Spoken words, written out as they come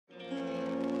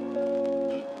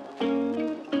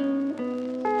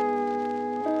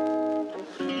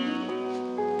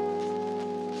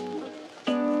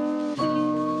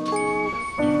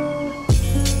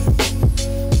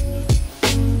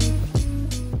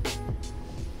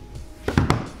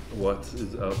What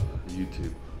is up,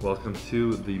 YouTube? Welcome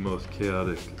to the most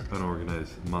chaotic,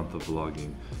 unorganized month of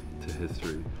vlogging to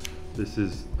history.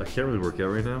 I can't really work out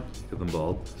right now because I'm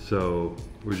bald, so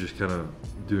we're just kind of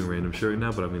doing random shit right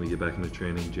now, but I'm going to get back into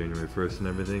training January 1st and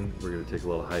everything. We're going to take a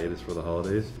little hiatus for the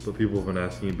holidays, but people have been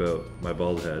asking about my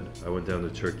bald head. I went down to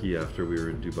Turkey after we were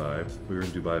in Dubai. We were in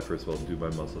Dubai, first of all, to do my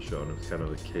muscle show, and it was kind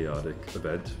of a chaotic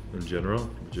event in general,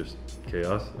 just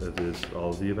chaos, as is all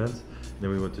of the events. And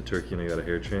then we went to Turkey and I got a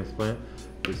hair transplant.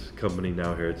 This company,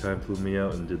 Now Hair Time, flew me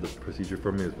out and did the procedure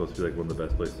for me. It's supposed to be like one of the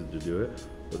best places to do it,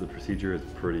 but the procedure is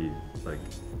pretty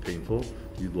painful.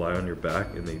 You lie on your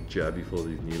back and they jab you full of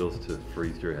these needles to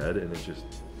freeze your head, and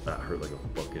that hurt like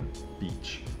a fucking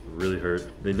beach. It really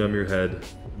hurt. They numb your head,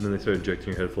 and then they start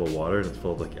injecting your head full of water, and it's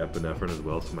full of like epinephrine as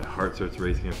well. So my heart starts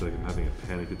racing. I feel like I'm having a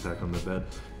panic attack on the bed.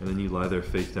 And then you lie there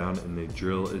face down, and they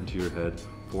drill into your head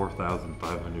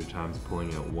 4,500 times,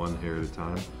 pulling out one hair at a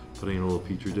time, putting in a little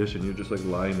petri dish, and you're just like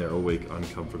lying there awake,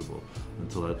 uncomfortable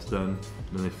until that's done.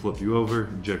 And then they flip you over,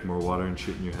 inject more water and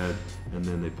shit in your head, and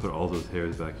then they put all those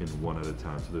hairs back in one at a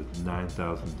time. So there's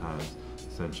 9,000 times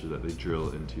essentially that they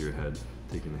drill into your head,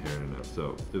 taking the hair in and out.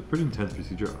 So it was a pretty intense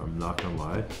procedure, I'm not gonna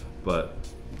lie, but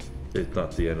it's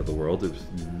not the end of the world. It was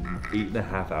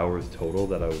 8.5 hours total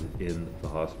that I was in the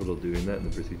hospital doing that in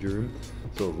the procedure room.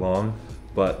 So long,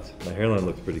 but my hairline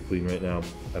looks pretty clean right now.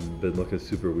 I've been looking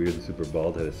super weird and super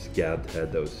bald. I had a scabbed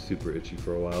head that was super itchy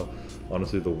for a while.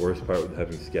 Honestly, the worst part with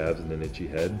having scabs and an itchy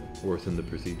head, worse than the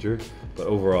procedure. But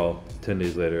overall, 10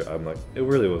 days later, I'm like, it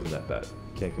really wasn't that bad.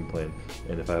 Can't complain.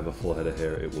 And if I have a full head of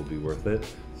hair, it will be worth it.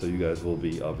 So you guys will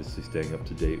be obviously staying up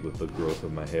to date with the growth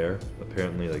of my hair.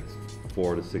 Apparently like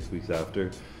 4 to 6 weeks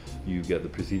after you get the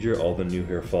procedure, all the new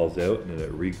hair falls out and then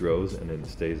it regrows, and then it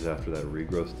stays after that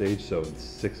regrowth stage. So in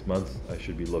 6 months, I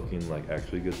should be looking like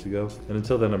actually good to go. And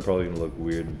until then, I'm probably gonna look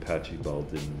weird and patchy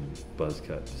bald and buzz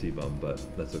cut CBUM, but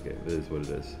that's okay. It is what it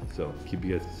is. So keep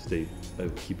you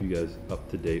guys up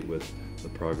to date with the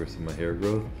progress of my hair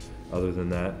growth. Other than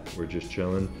that, we're just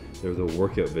chilling. There was a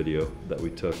workout video that we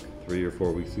took 3 or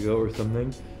 4 weeks ago or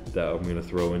something that I'm gonna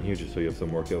throw in here just so you have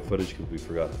some workout footage, because we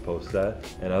forgot to post that.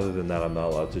 And other than that, I'm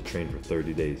not allowed to train for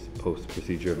 30 days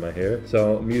post-procedure of my hair.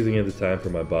 So I'm using it as time for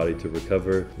my body to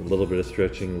recover, a little bit of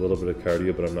stretching, a little bit of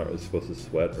cardio, but I'm not really supposed to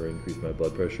sweat or increase my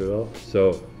blood pressure at all.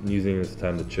 So I'm using this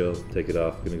time to chill, take it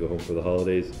off, gonna go home for the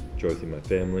holidays, enjoy seeing my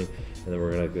family, and then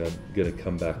we're gonna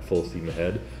come back full steam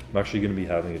ahead. I'm actually gonna be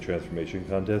having a transformation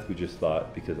contest. We just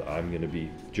thought, because I'm gonna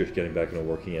be just getting back into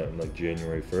working out in like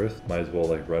January 1st, might as well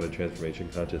like run a transformation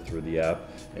contest through the app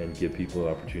and give people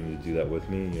an opportunity to do that with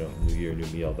me. You know, new year, new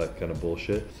me, all that kind of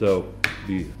bullshit. So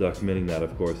be documenting that,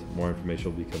 of course. More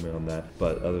information will be coming on that.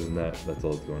 But other than that, that's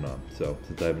all that's going on. So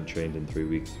since I haven't trained in 3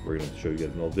 weeks, we're gonna show you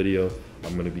guys an old video.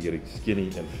 I'm gonna be getting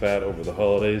skinny and fat over the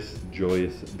holidays.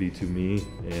 Joyous be to me,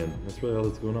 and that's really all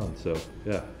that's going on. So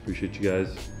yeah, appreciate you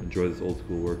guys. Enjoy this old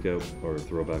school workout, or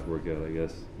throwback workout, I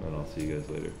guess, and I'll see you guys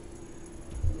later.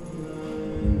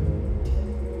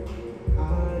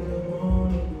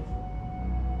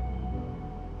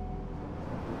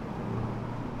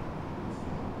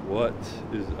 What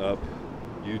is up,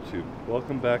 YouTube?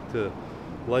 Welcome back to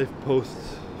life post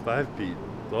 5 Pete.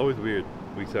 It's always weird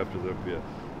weeks after the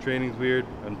training's weird.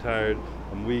 I'm tired,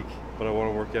 I'm weak, but I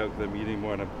want to work out because I'm eating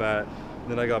more and I'm fat. And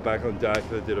then I got back on diet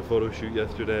because I did a photo shoot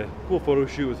yesterday. Cool photo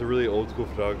shoot with a really old school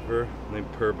photographer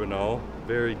named Per Banal.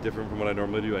 Very different from what I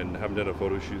normally do. I haven't done a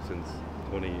photo shoot since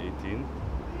 2018,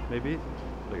 maybe,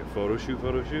 like a photo shoot.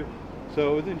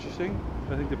 So it was interesting.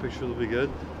 I think the picture will be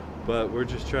good. But we're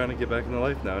just trying to get back into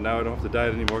life now. Now I don't have to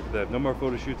diet anymore because I have no more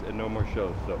photo shoots and no more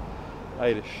shows. So I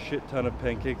ate a shit ton of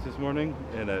pancakes this morning,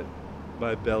 and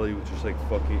my belly was just like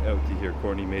fucking out to here.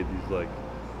 Courtney made these like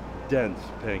dense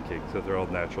pancakes, so they're all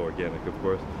natural, organic, of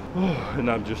course.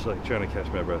 And I'm just like trying to catch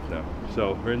my breath now.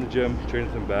 So we're in the gym,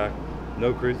 training some back.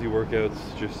 No crazy workouts,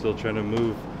 just still trying to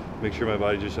move, make sure my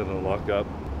body just doesn't lock up.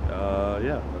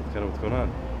 Yeah, that's kind of what's going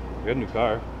on. We got a new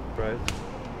car, right?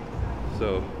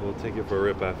 So we'll take it for a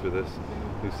rip after this.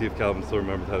 We'll see if Calvin still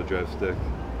remembers how to drive stick.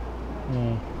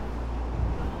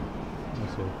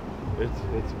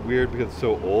 It's weird because it's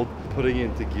so old. Putting it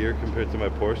into gear compared to my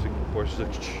Porsche. Porsche's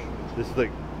like, this is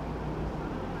like,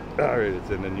 alright, it's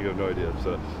in, and you have no idea.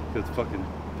 So it's fucking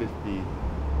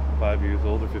 55 years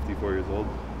old or 54 years old.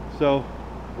 So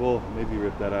we'll maybe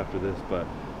rip that after this, but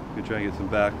we try and get some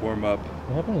back, warm up.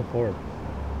 What happened to the Ford?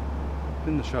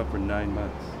 Been in the shop for 9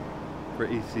 months for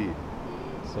AC.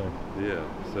 So yeah,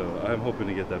 so I'm hoping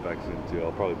to get that back soon too.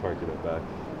 I'll probably park it at back.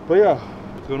 But yeah,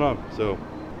 what's going on? So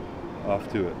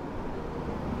off to it.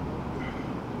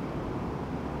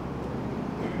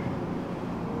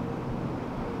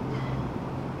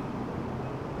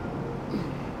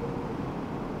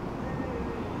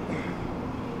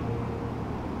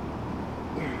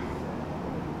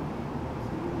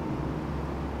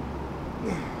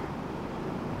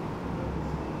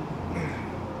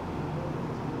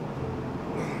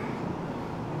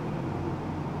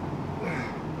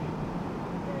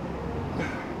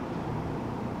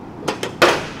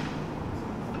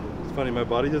 funny, my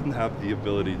body doesn't have the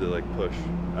ability to like push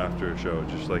after a show.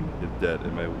 It's just like it's dead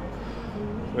and my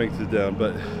strength is down.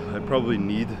 But I probably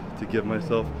need to give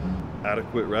myself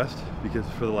adequate rest, because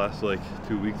for the last like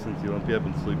 2 weeks since the Olympia, I've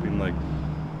been sleeping like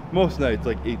most nights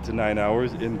like 8 to 9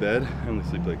 hours in bed. I only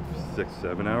sleep like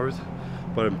 6-7 hours,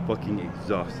 but I'm fucking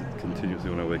exhausted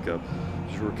continuously when I wake up.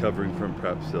 Just recovering from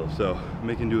prep still. So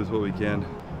making do with what we can.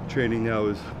 Training now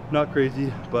is not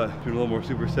crazy, but doing a little more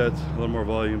supersets, a little more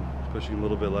volume, pushing a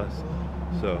little bit less.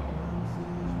 So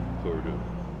that's what we're doing.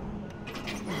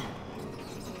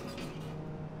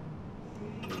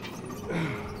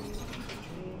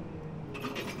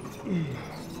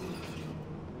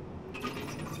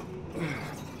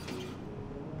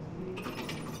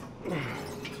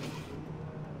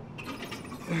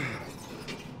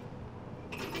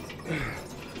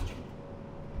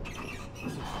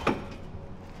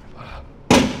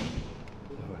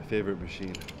 Favorite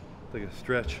machine. It's like a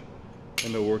stretch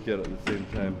and a workout at the same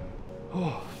time.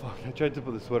 Oh fuck, I tried to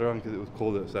put the sweater on because it was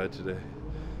cold outside today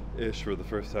ish for the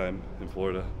first time in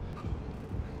Florida.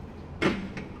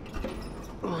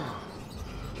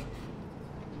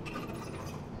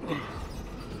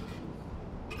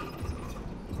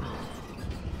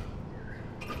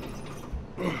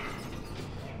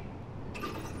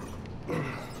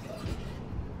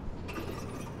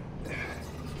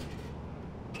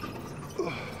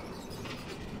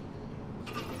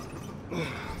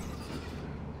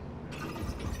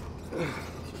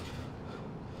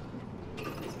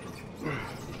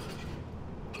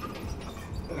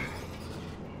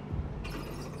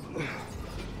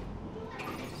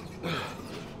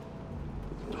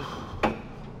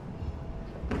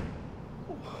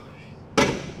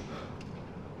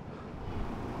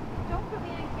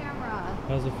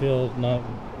 How does it feel not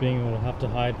being able to have to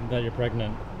hide that you're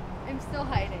pregnant? I'm still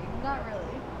hiding. Not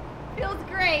really. Feels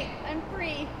great. I'm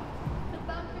free. The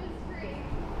bump is free.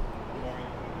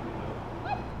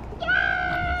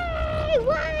 Yay!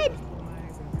 What?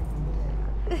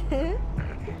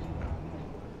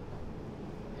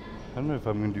 I don't know if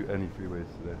I'm gonna do any free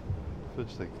weights today. I feel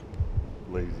just like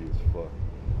lazy as fuck.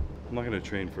 I'm not gonna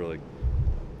train for like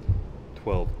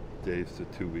 12 days to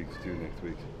 2 weeks too next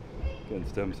week. Getting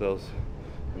stem cells.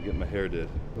 I'm getting my hair did.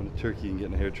 Going to Turkey and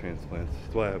getting a hair transplant.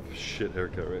 That's why I have a shit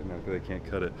haircut right now, because I can't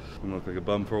cut it. I'm gonna look like a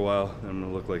bum for a while, then I'm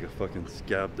gonna look like a fucking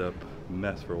scabbed up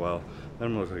mess for a while, then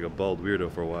I'm gonna look like a bald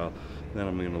weirdo for a while, then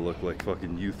I'm gonna look like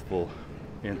fucking youthful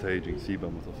anti-aging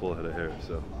CBUM with a full head of hair.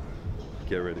 So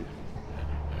get ready.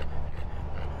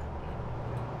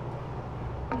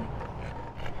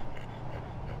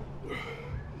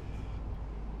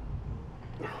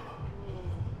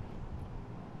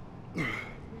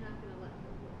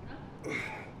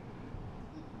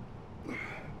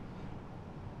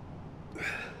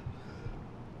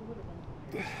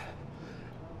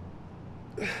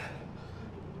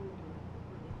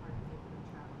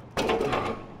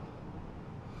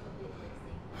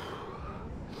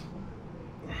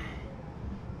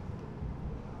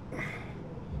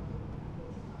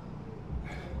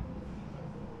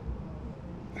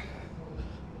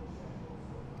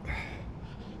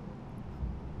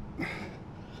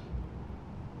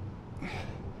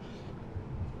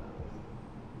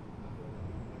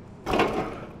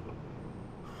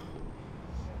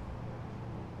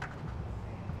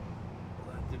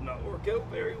 Not work out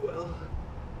very well.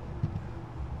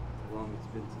 How long it's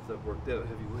been since I've worked out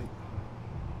heavyweight.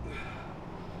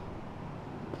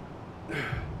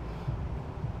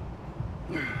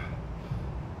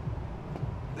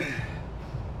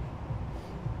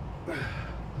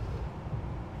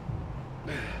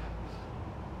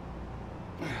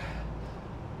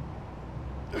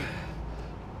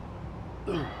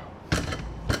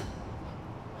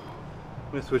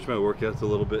 I'm gonna switch my workouts a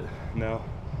little bit now.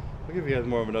 I'll give you guys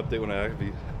more of an update when I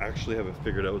actually have it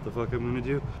figured out what the fuck I'm gonna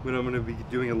do. But I'm gonna be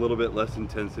doing a little bit less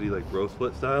intensity, like bro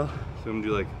split style. So I'm gonna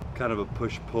do like kind of a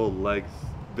push-pull legs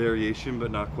variation,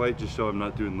 but not quite, just so I'm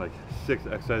not doing like 6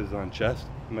 exercises on chest.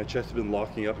 My chest has been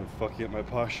locking up and fucking up my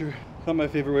posture. Not my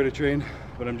favorite way to train,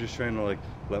 but I'm just trying to like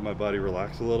let my body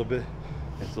relax a little bit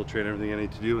and still train everything I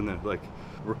need to do in that like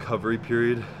recovery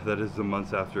period that is the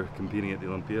months after competing at the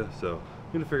Olympia. So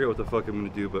I'm gonna figure out what the fuck I'm gonna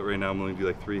do, but right now I'm only gonna do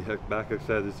like 3 back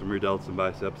exercises, some rear delts and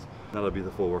biceps. That'll be the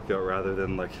full workout rather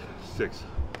than like 6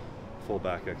 full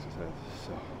back exercises.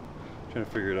 So I'm trying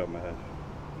to figure it out in my head.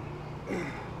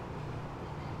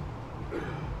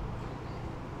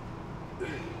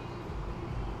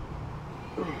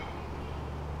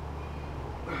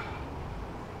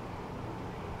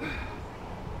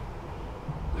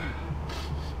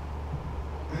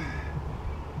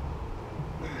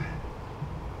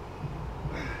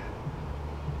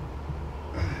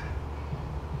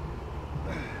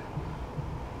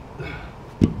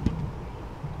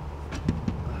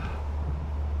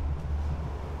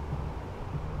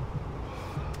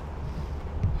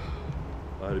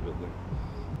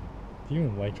 Do you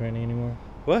even like training anymore?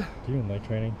 What? Do you even like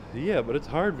training? Yeah, but it's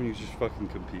hard when you just fucking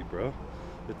compete, bro.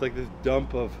 It's like this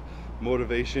dump of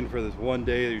motivation for this one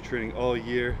day that you're training all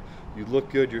year. You look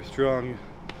good, you're strong,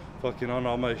 fucking on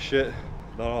all my shit.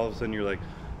 Then all of a sudden you're like,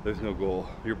 there's no goal.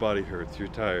 Your body hurts, you're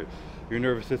tired. Your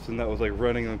nervous system that was like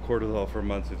running on cortisol for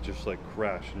months is just like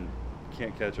crashed and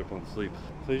can't catch up on sleep.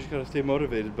 So you just gotta stay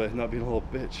motivated by not being a little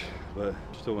bitch. But I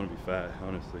just don't wanna be fat,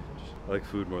 honestly. I like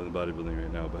food more than bodybuilding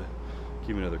right now, but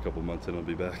give me another couple months and I'll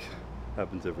be back.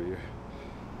 Happens every year.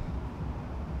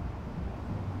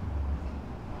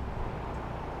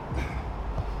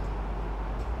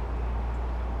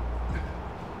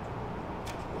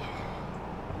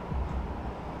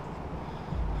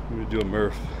 I'm gonna do a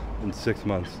Murph in 6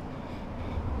 months.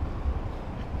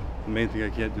 The main thing I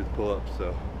can't do is pull-ups, so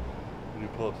I'm gonna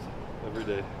do pull-ups every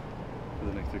day for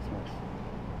the next 6 months.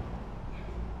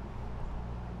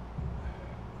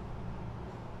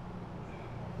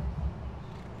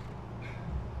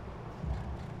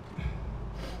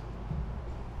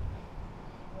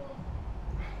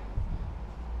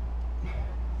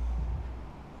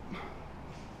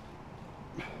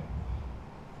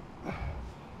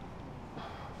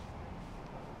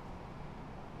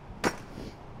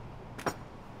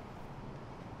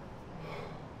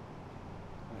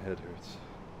 Head hurts.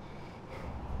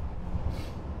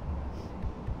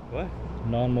 What?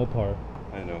 Non-Mopar.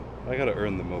 I know. I gotta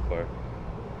earn the Mopar.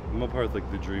 The Mopar is like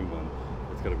the dream one.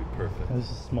 It's gotta be perfect.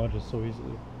 This smudges so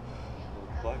easily.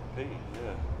 Black paint,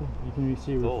 yeah. You can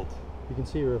see. It's old. You can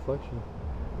see your reflection.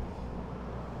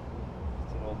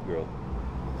 It's an old girl.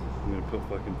 I'm gonna put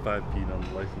fucking 5 Pete on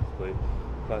the license plate.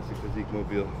 Classic physique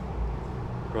mobile.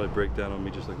 Probably break down on me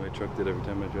just like my truck did every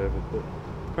time I drive it, but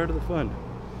it's part of the fun.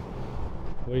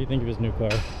 What do you think of his new car?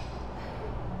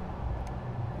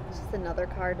 It's just another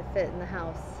car to fit in the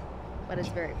house, but it's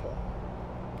very cool.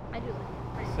 I do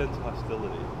like I sense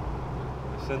hostility.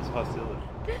 I sense hostility.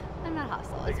 it. I'm not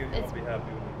hostile. I think you won't be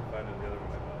happy when you find out the other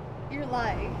one I bought. You're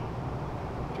lying.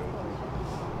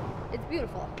 Joking. It's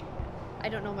beautiful. I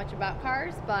don't know much about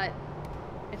cars, but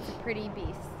it's a pretty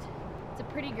beast. It's a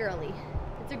pretty girly.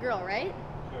 It's a girl, right?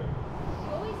 Sure.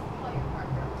 You always call your car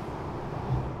girls.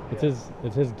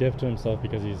 It's his gift to himself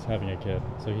because he's having a kid,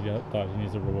 so he thought he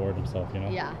needs to reward himself, you know?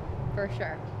 Yeah, for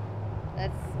sure.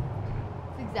 That's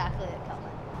exactly it, Kelvin.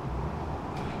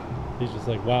 He's just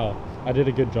like, wow, I did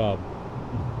a good job.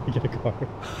 Get a car.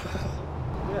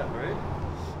 Yeah, right?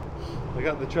 I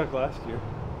got the truck last year.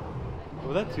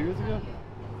 Was that 2 years ago?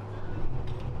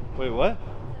 Wait, what?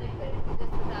 They couldn't do this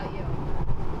without you.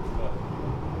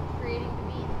 Creating the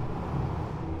beat.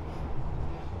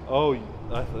 Oh,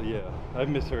 I thought, yeah. I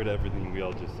misheard everything we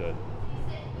all just said.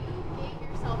 He said you gave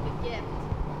yourself a gift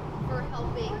for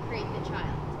helping create the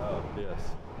child. Oh,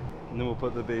 yes. And then we'll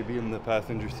put the baby in the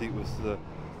passenger seat with the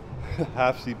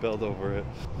half seat belt over it.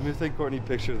 I'm gonna send Courtney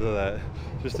pictures of that.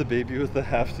 Just a baby with the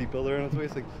half seat belt around its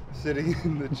waist, like sitting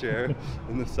in the chair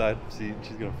in the side seat.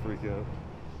 She's gonna freak out.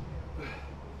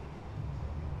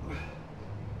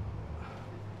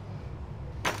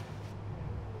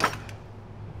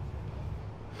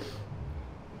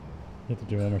 You have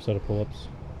to do one more set of pull-ups.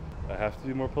 I have to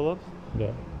do more pull-ups?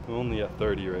 Yeah. I'm only at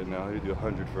 30 right now. I could do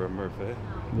 100 for a Murph, eh?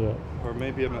 Yeah. Or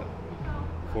maybe I'm at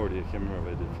 40. I can't remember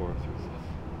if I did 4 or 3.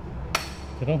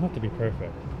 They don't have to be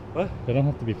perfect. What? They don't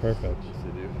have to be perfect. Yes,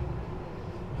 they do.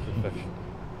 Perfection.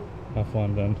 Have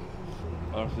fun then.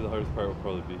 Honestly, the hardest part will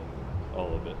probably be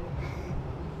all of it.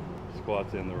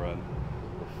 Squats and the run.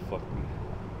 Oh, fuck me.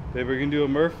 Babe, are you gonna do a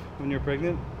Murph when you're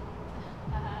pregnant?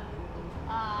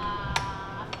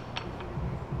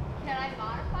 Can I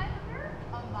modify the Murph?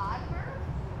 A mod Murph?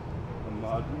 A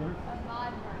mod Murph? A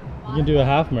mod Murph. You can do a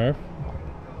half Murph.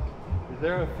 Is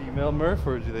there a female Murph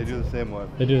or do they do the same one?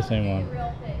 They do the same one.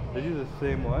 Real thing. They do the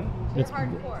same one? They're It's-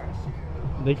 hardcore.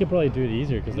 They could probably do it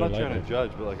easier because I'm they're not trying lighter. to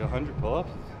judge, but like 100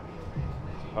 pull-ups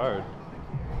is hard.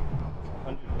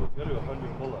 100, you gotta do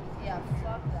 100 pull-ups. Yeah,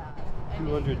 fuck that. I mean,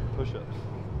 200 push-ups.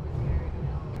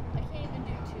 I can't even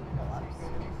do 2 pull-ups.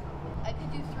 I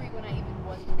could do 3 when I even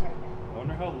wasn't pregnant. I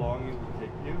wonder how long it would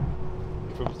take you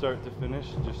from start to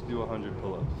finish, just do 100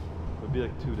 pull-ups. It would be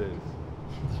like 2 days.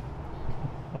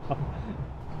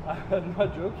 I'm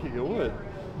not joking, it would.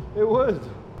 It would.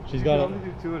 She's You got can it.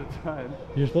 only do 2 at a time.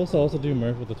 You're supposed to also do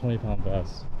Murph with a 20-pound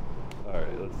vest.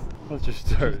 Alright, let's just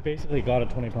start. She's basically got a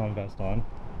 20-pound vest on.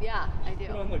 Yeah, I do.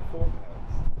 Put on like 4 pounds.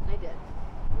 I did.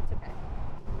 It's okay.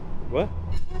 What?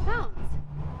 4 pounds.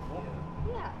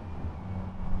 Yeah.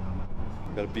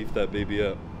 Gotta beef that baby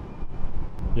up.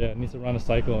 Yeah, it needs to run a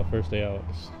cycle on the first day out.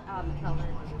 Shut up, Kelvin.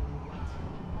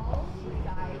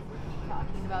 Guys keep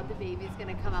talking about the baby's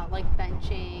gonna come out like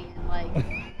benching and like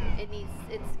it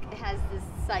has this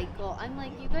cycle. I'm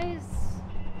like, you guys,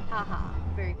 haha,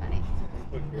 very funny.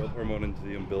 Put growth hormone into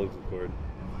the umbilical cord.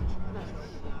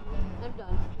 I'm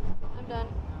done. I'm done.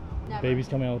 Never. Baby's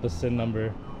coming out with a SIN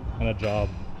number and a job.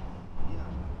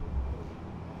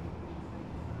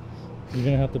 You're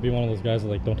gonna have to be one of those guys that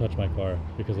like, don't touch my car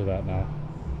because of that now.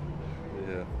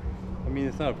 Yeah. I mean,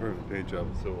 it's not a perfect paint job.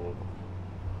 It's so old.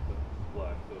 It's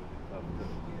black, so it'd be tough to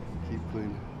keep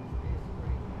clean.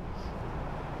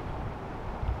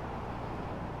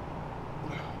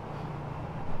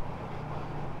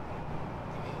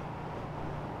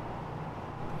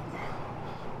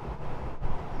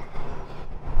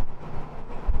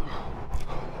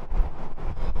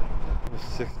 It was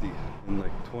 60 in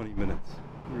like 20 minutes.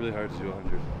 Really hard to do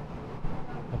 100.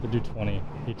 I have to do 20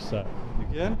 each set. You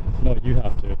can? No, you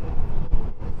have to.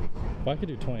 If I could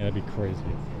do 20, that'd be crazy.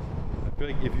 I feel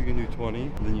like if you can do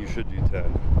 20, then you should do 10.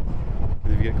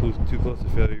 If you get too close to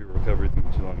failure, your recovery is going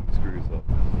to be too long and screw yourself.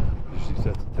 You should do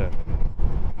sets of 10.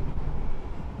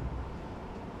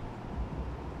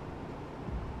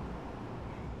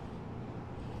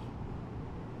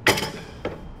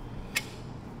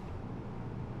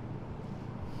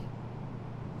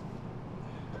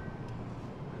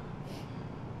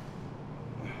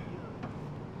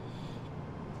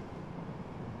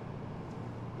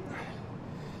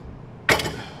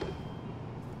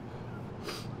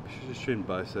 Just train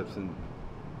biceps and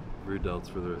rear delts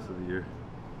for the rest of the year.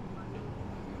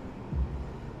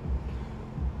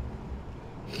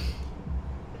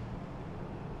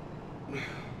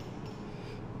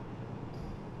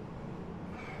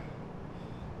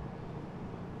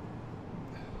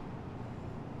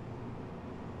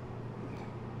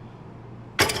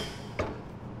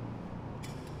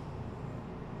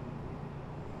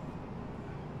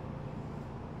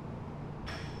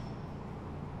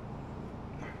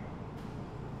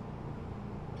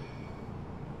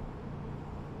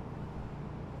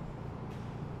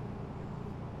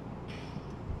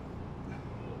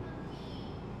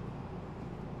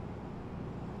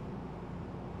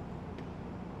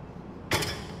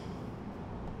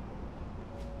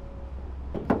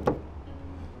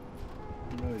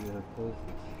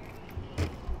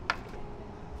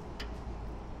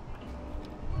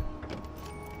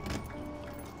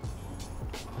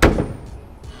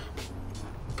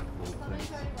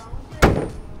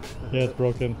 Yeah, it's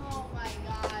broken. Oh my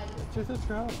god. It's just a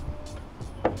trap.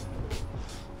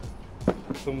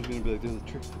 Someone's gonna be like, there's a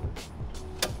trick to it.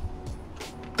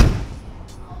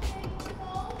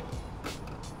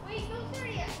 Wait, don't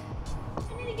start yet. I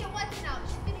need to get Watson out.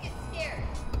 She's gonna get scared.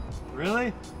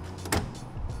 Really?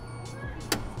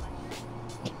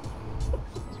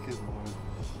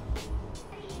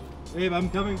 Babe, I'm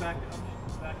coming back.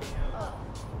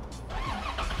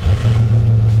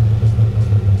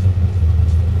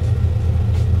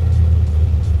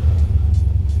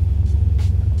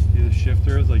 See the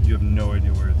shifter is like you have no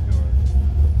idea where it's going.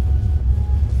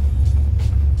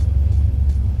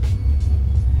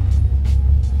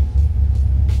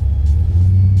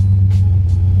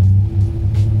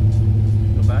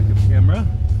 Go back of camera.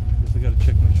 Guess I gotta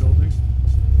check my shoulder.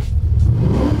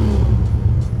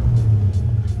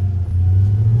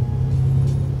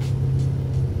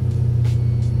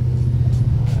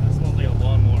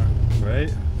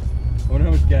 Right? I wonder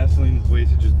how much gasoline is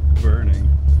wasted just burning.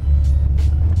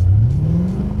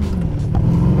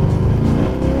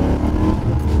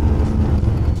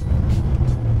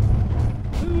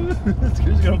 This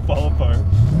car's gonna fall apart.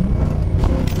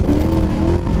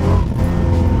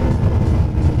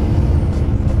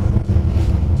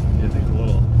 Yeah, I think it's a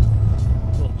little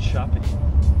choppy.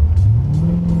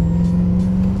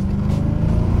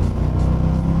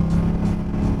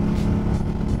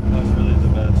 Not really the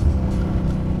best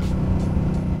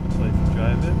place to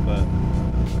drive it, but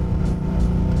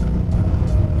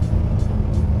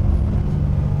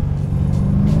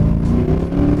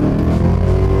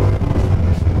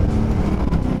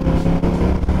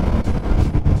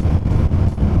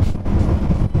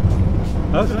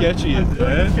how sketchy is it?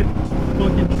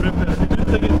 Fucking trip it. I just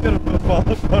think it's gonna fall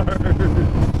apart.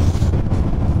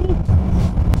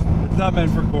 It's not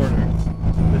meant for corners.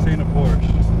 This ain't a Porsche.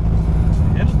 It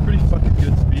handled pretty fucking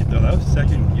good speed though. That was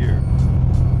second gear.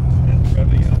 And it's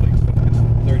revving at like fucking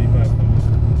 3,500.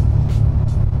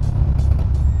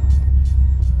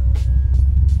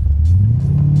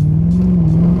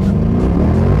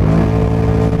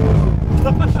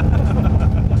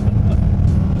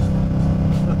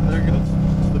 There goes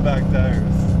the back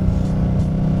tires.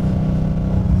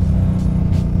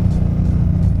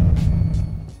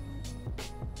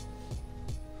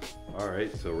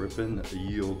 right? So ripping a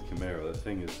ye old Camaro, that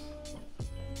thing is,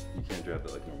 you can't drive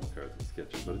that like normal cars, it's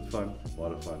sketchy, but it's fun, a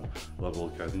lot of fun. Love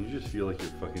old cars, and you just feel like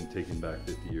you're fucking taking back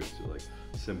 50 years to like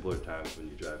simpler times when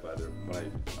you drive either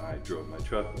when I drove my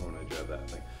truck or when I drive that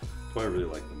thing. That's why I really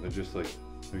like them. They're just like,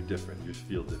 they're different. You just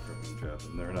feel different when you drive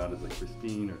them. They're not as like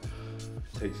pristine or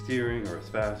tight steering or as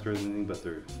fast or anything, but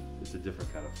it's a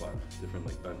different kind of fun, different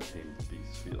like untamed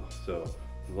beast feel. So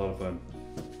it's a lot of fun.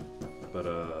 But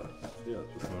yeah,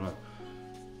 that's what's going on.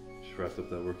 Just wrapped up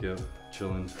that workout,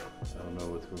 chilling. I don't know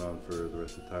what's going on for the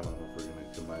rest of the time. I don't know if we're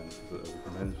gonna combine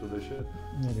this with this shit.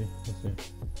 Maybe, we'll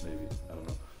see. Maybe, I don't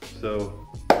know. So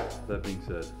that being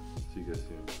said, see you guys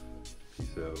soon.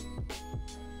 Peace out.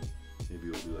 Maybe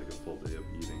we'll do like a full day of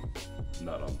eating,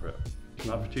 not on prep.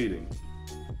 Not for cheating,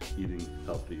 eating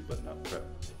healthy but not prep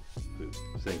food.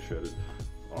 Staying shredded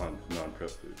on non-prep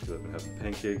food, because I've been having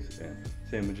pancakes and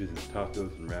sandwiches and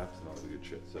tacos and wraps and all the good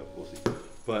shit. So we'll see.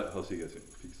 But I'll see you guys soon.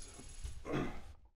 Peace.